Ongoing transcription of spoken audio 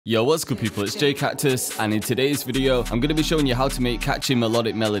Yo, what's good people, it's Cactus, and in today's video, I'm going to be showing you how to make catchy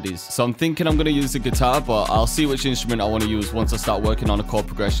melodic melodies. So I'm thinking I'm going to use the guitar, but I'll see which instrument I want to use once I start working on a chord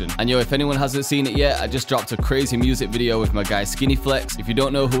progression. And yo, if anyone hasn't seen it yet, I just dropped a crazy music video with my guy Skinny Flex. If you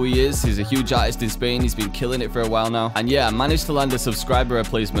don't know who he is, he's a huge artist in Spain, he's been killing it for a while now. And yeah, I managed to land a subscriber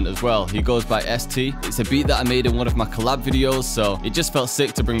replacement as well. He goes by ST. It's a beat that I made in one of my collab videos, so it just felt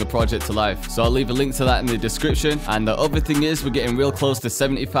sick to bring the project to life. So I'll leave a link to that in the description. And the other thing is, we're getting real close to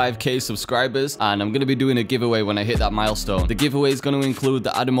 75k subscribers, and I'm going to be doing a giveaway when I hit that milestone. The giveaway is going to include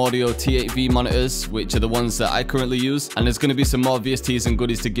the Adam Audio T8V monitors, which are the ones that I currently use, and there's going to be some more VSTs and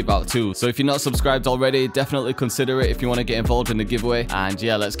goodies to give out too. So if you're not subscribed already, definitely consider it if you want to get involved in the giveaway. And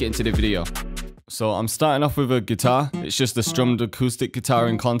yeah, let's get into the video. So I'm starting off with a guitar. It's just a strummed acoustic guitar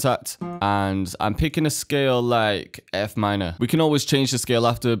in Contact, and I'm picking a scale like F minor. We can always change the scale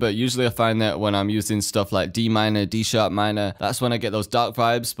after, but usually I find that when I'm using stuff like D minor, D sharp minor, that's when I get those dark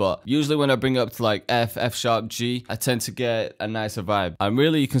vibes. But usually when I bring it up to like F, F sharp, G, I tend to get a nicer vibe. And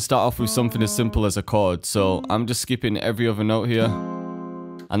really you can start off with something as simple as a chord. So I'm just skipping every other note here,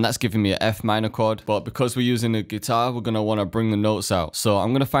 and that's giving me an F minor chord. But because we're using a guitar, we're going to want to bring the notes out. So I'm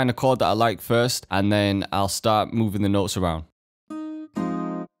going to find a chord that I like first, and then I'll start moving the notes around.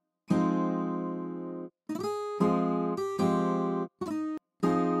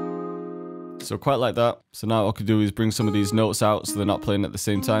 So quite like that. So now what I could do is bring some of these notes out so they're not playing at the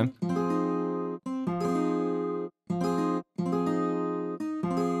same time.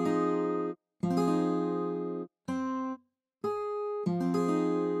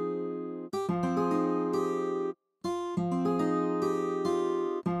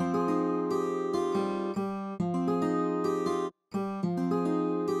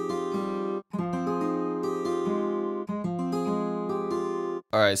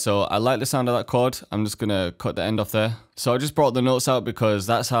 Alright, so I like the sound of that chord. I'm just gonna cut the end off there. So I just brought the notes out because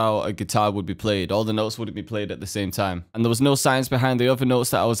that's how a guitar would be played. All the notes wouldn't be played at the same time. And there was no science behind the other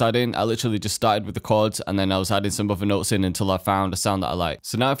notes that I was adding. I literally just started with the chords, and then I was adding some other notes in until I found a sound that I like.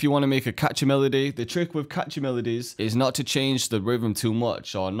 So now if you want to make a catchy melody, the trick with catchy melodies is not to change the rhythm too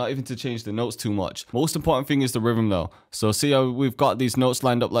much, or not even to change the notes too much. Most important thing is the rhythm though. So see how we've got these notes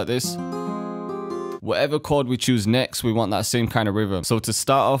lined up like this? Whatever chord we choose next, we want that same kind of rhythm. So to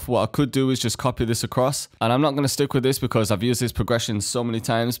start off, what I could do is just copy this across. And I'm not going to stick with this because I've used this progression so many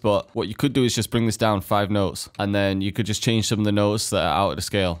times, but what you could do is just bring this down 5 notes. And then you could just change some of the notes that are out of the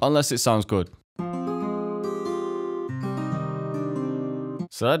scale, unless it sounds good.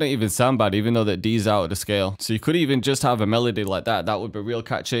 So that don't even sound bad, even though that D is out of the scale. So you could even just have a melody like that. That would be real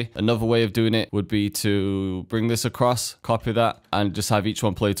catchy. Another way of doing it would be to bring this across, copy that, and just have each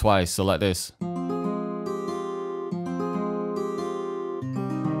one play twice. So like this.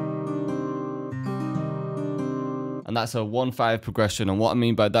 And that's a 1-5 progression. And what I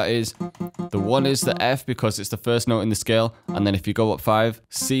mean by that is, the 1 is the F because it's the first note in the scale. And then if you go up 5,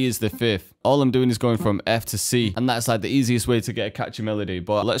 C is the 5th. All I'm doing is going from F to C. And that's like the easiest way to get a catchy melody.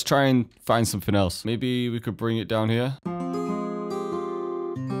 But let's try and find something else. Maybe we could bring it down here.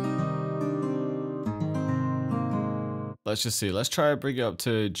 Let's just see. Let's try and bring it up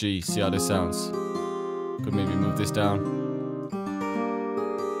to G. See how this sounds. Could maybe move this down.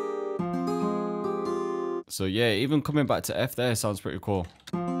 So yeah, even coming back to F there sounds pretty cool.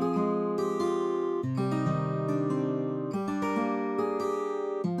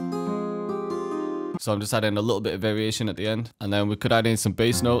 So I'm just adding a little bit of variation at the end. And then we could add in some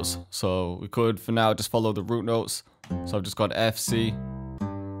bass notes. So we could, for now, just follow the root notes. So I've just got F, C,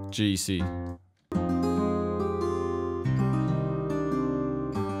 G, C.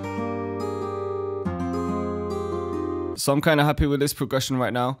 So I'm kind of happy with this progression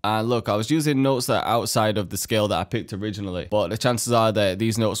right now. And look, I was using notes that are outside of the scale that I picked originally, but the chances are that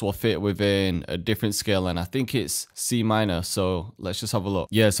these notes will fit within a different scale, and I think it's C minor. So let's just have a look.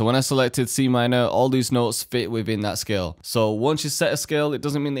 Yeah, so when I selected C minor, all these notes fit within that scale. So once you set a scale, it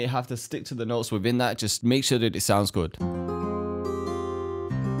doesn't mean that you have to stick to the notes within that. Just make sure that it sounds good.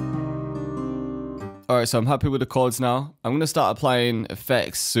 Alright, so I'm happy with the chords now. I'm going to start applying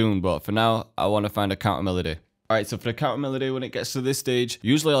effects soon, but for now, I want to find a counter melody. Alright, so for the counter melody, when it gets to this stage,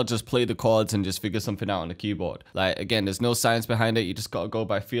 usually I'll just play the chords and just figure something out on the keyboard. Like, again, there's no science behind it. You just gotta go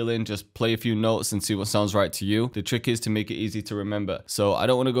by feeling. Just play a few notes and see what sounds right to you. The trick is to make it easy to remember. So I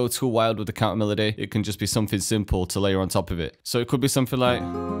don't want to go too wild with the counter melody. It can just be something simple to layer on top of it. So it could be something like...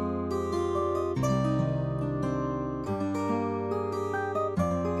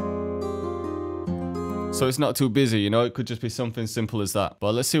 So it's not too busy, you know? It could just be something simple as that.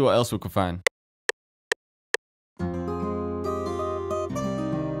 But let's see what else we could find.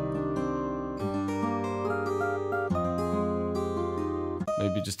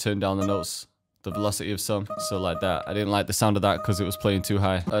 Maybe just turn down the notes, the velocity of some. So like that. I didn't like the sound of that because it was playing too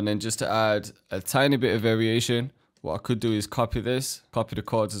high. And then just to add a tiny bit of variation, what I could do is copy this, copy the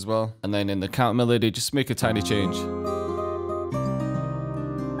chords as well. And then in the count melody, just make a tiny change.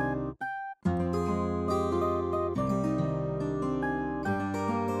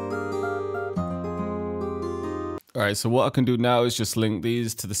 Alright, so what I can do now is just link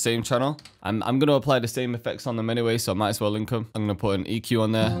these to the same channel. I'm going to apply the same effects on them anyway, so I might as well link them. I'm going to put an EQ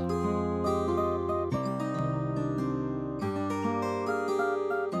on there.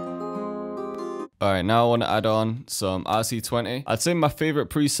 Alright, now I want to add on some RC20. I'd say my favorite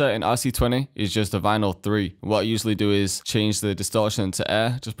preset in RC20 is just a vinyl 3. What I usually do is change the distortion to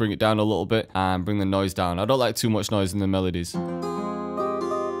air, just bring it down a little bit and bring the noise down. I don't like too much noise in the melodies. And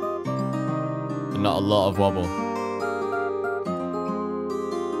not a lot of wobble.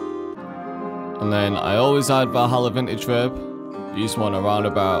 And then I always add Valhalla Vintage Verb. Use one around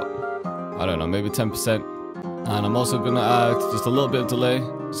about, I don't know, maybe 10%. And I'm also going to add just a little bit of delay,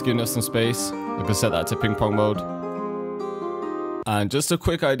 just giving it some space. I can set that to ping pong mode. And just a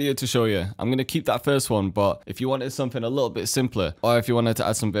quick idea to show you. I'm going to keep that first one, but if you wanted something a little bit simpler, or if you wanted to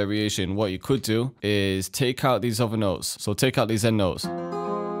add some variation, what you could do is take out these other notes. So take out these end notes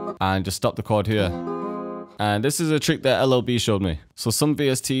and just stop the chord here. And this is a trick that LLB showed me. So some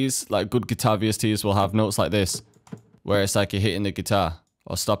VSTs, like good guitar VSTs, will have notes like this, where it's like you're hitting the guitar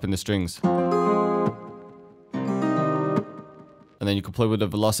or stopping the strings. And then you can play with the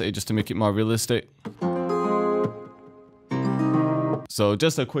velocity just to make it more realistic. So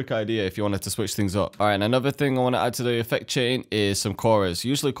just a quick idea if you wanted to switch things up. Alright, and another thing I want to add to the effect chain is some chorus.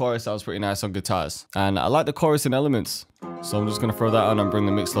 Usually chorus sounds pretty nice on guitars. And I like the chorus in Elements. So I'm just going to throw that on and bring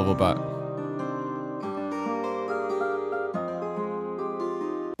the mix level back.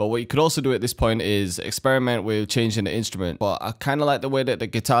 But what you could also do at this point is experiment with changing the instrument. But I kind of like the way that the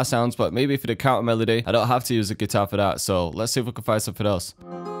guitar sounds, but maybe for the counter melody, I don't have to use a guitar for that. So let's see if we can find something else.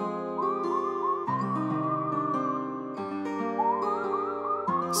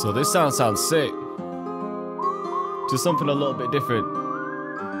 So this sounds sick. Just something a little bit different.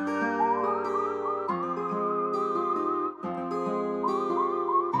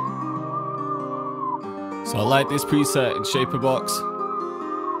 So I like this preset in Shaper Box.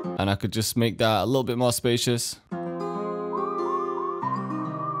 And I could just make that a little bit more spacious.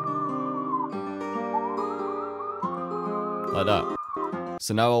 Like that.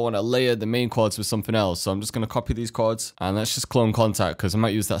 So now I want to layer the main chords with something else. So I'm just going to copy these chords and let's just clone Contact because I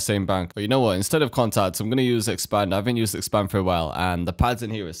might use that same bank. But you know what? Instead of Contact, I'm going to use Expand. I haven't used Expand for a while and the pads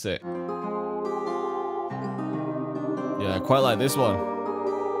in here are sick. Yeah, I quite like this one.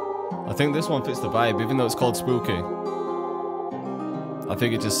 I think this one fits the vibe even though it's called Spooky. I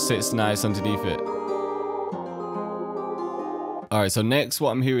think it just sits nice underneath it. Alright, so next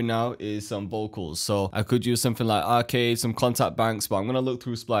what I'm hearing now is some vocals. So I could use something like Arcade, some Contact Banks, but I'm going to look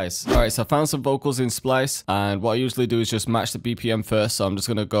through Splice. Alright, so I found some vocals in Splice. And what I usually do is just match the BPM first. So I'm just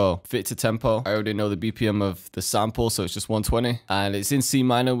going to go fit to tempo. I already know the BPM of the sample, so it's just 120. And it's in C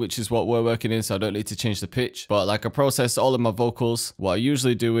minor, which is what we're working in, so I don't need to change the pitch. But like I process all of my vocals, what I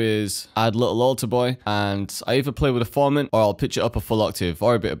usually do is add Little Altar Boy. And I either play with a formant or I'll pitch it up a full octave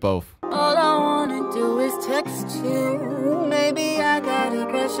or a bit of both. All I wanna do is text you. Maybe I got a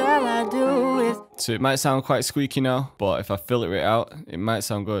crush, all I do is. So it might sound quite squeaky now, but if I fill it right out, it might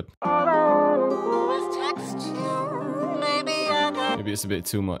sound good. All I wanna do is text you. Maybe I got. Maybe it's a bit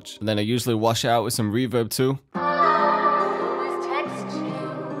too much. And then I usually wash it out with some reverb too. All I wanna do is text you.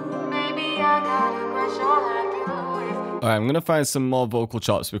 Maybe I got a crush, all I do is. Alright, I'm gonna find some more vocal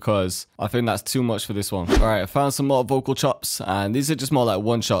chops because I think that's too much for this one. Alright, I found some more vocal chops and these are just more like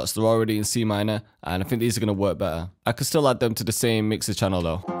one shots. They're already in C minor and I think these are gonna work better. I could still add them to the same mixer channel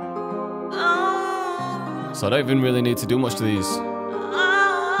though. So I don't even really need to do much to these.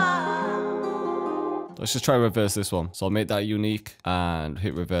 Let's just try reverse this one. So I'll make that unique and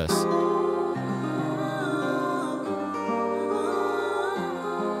hit reverse.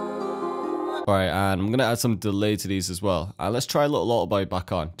 Alright, and I'm gonna add some delay to these as well. And let's try Little Altar Boy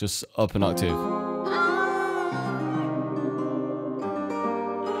back on, just up an octave.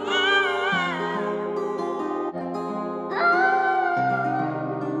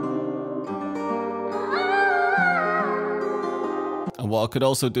 And what I could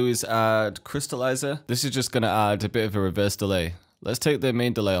also do is add Crystallizer. This is just gonna add a bit of a reverse delay. Let's take the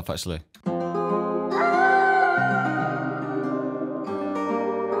main delay off actually.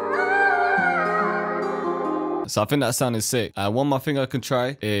 So I think that sound is sick. One more thing I can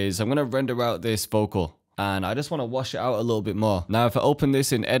try is I'm going to render out this vocal. and I just want to wash it out a little bit more. Now, if I open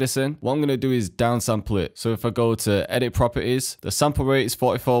this in Edison, what I'm going to do is downsample it. So if I go to edit properties, the sample rate is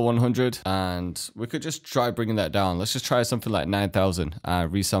 44,100, and we could just try bringing that down. Let's just try something like 9,000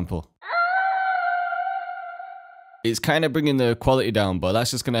 and resample. It's kind of bringing the quality down, but that's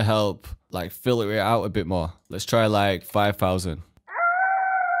just going to help like filter it out a bit more. Let's try like 5,000.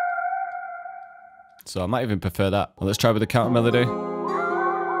 So I might even prefer that. Well, let's try with the counter melody.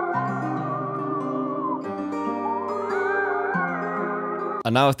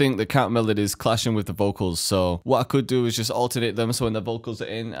 And now I think the counter melody is clashing with the vocals. So what I could do is just alternate them. So when the vocals are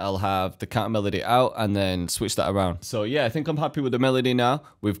in, I'll have the counter melody out and then switch that around. So yeah, I think I'm happy with the melody now.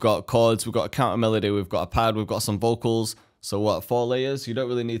 We've got chords, we've got a counter melody, we've got a pad, we've got some vocals. So what, 4 layers? You don't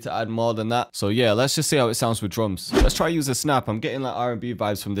really need to add more than that. So yeah, let's just see how it sounds with drums. Let's try use a snap. I'm getting like R&B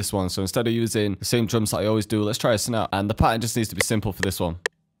vibes from this one. So instead of using the same drums that I always do, let's try a snap. And the pattern just needs to be simple for this one.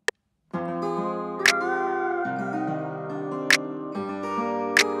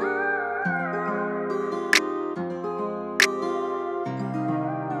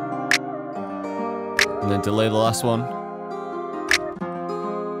 And then delay the last one.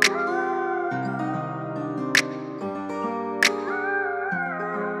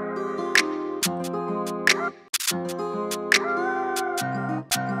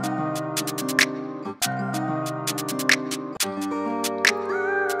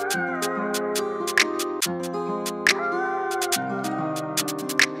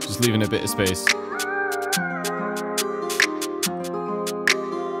 Just leaving a bit of space.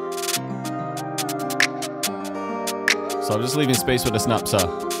 So I'm just leaving space where the snaps are.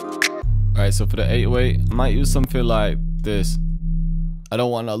 Alright, so for the 808, I might use something like this. I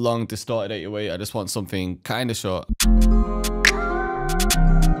don't want a long distorted 808, I just want something kind of short.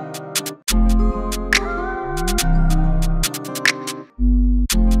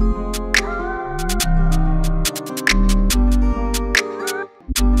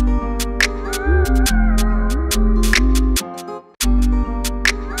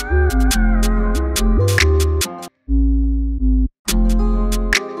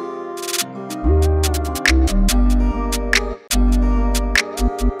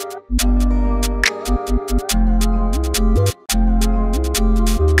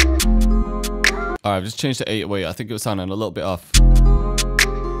 Alright, I've just changed the 808. I think it was sounding a little bit off.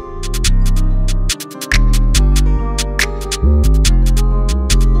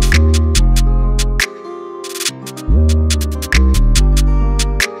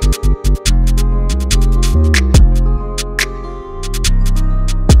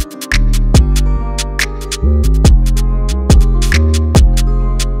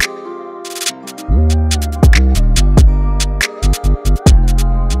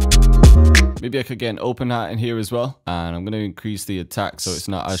 Maybe I could get an open hat in here as well. And I'm going to increase the attack so it's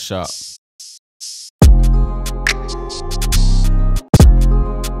not as sharp.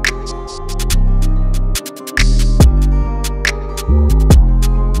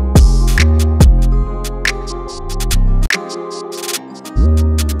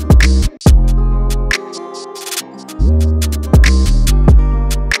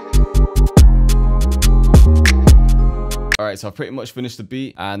 Alright, so I've pretty much finished the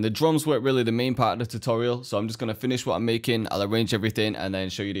beat, and the drums weren't really the main part of the tutorial, so I'm just going to finish what I'm making. I'll arrange everything and then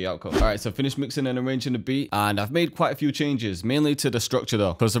show you the outcome. Alright, so I finished mixing and arranging the beat, and I've made quite a few changes, mainly to the structure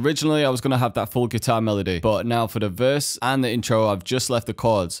though, because originally I was going to have that full guitar melody, but now for the verse and the intro I've just left the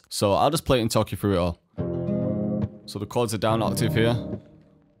chords, so I'll just play it and talk you through it all. So the chords are down octave here.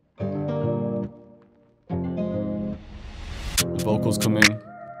 The vocals come in.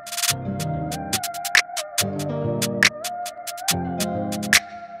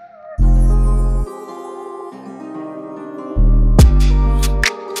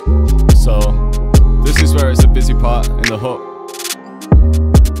 So this is where it's a busy part in the hook,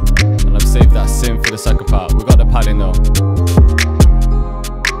 and I've saved that synth for the second part. We got the padding though.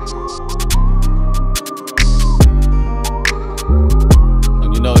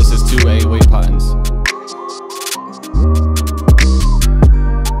 And you notice there's 2 808 patterns.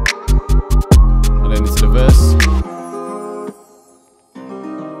 And then into the verse.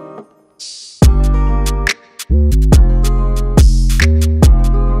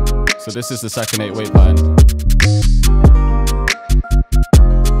 So this is the second 808 pattern.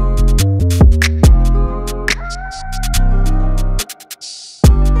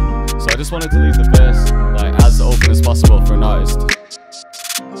 So I just wanted to leave the verse like as open as possible for an artist.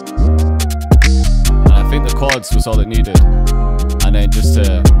 And I think the chords was all it needed. And then just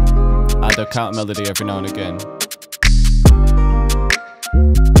to add a counter melody every now and again.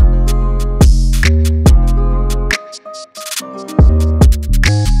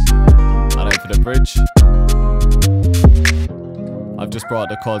 Bridge. brought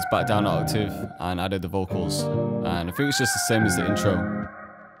the chords back down an octave and added the vocals. And I think it's just the same as the intro.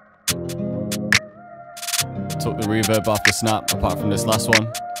 Took the reverb off the snap, apart from this last one.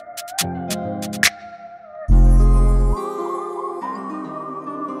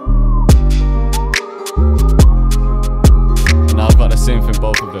 And now I've got the synth in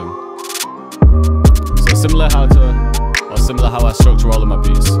both of them. So similar how I structure all of my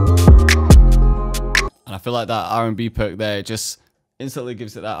beats. And I feel like that R&B perk there just instantly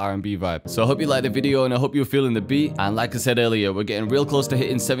gives it that R&B vibe. So I hope you liked the video and I hope you're feeling the beat. And like I said earlier, we're getting real close to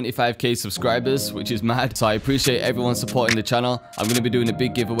hitting 75k subscribers, which is mad. So I appreciate everyone supporting the channel. I'm going to be doing a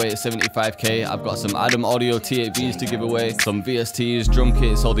big giveaway at 75k. I've got some Adam Audio T8Vs to give away, some VSTs, drum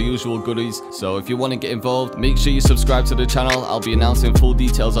kits, all the usual goodies. So if you want to get involved, make sure you subscribe to the channel. I'll be announcing full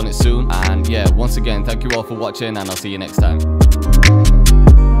details on it soon. And yeah, once again, thank you all for watching and I'll see you next time.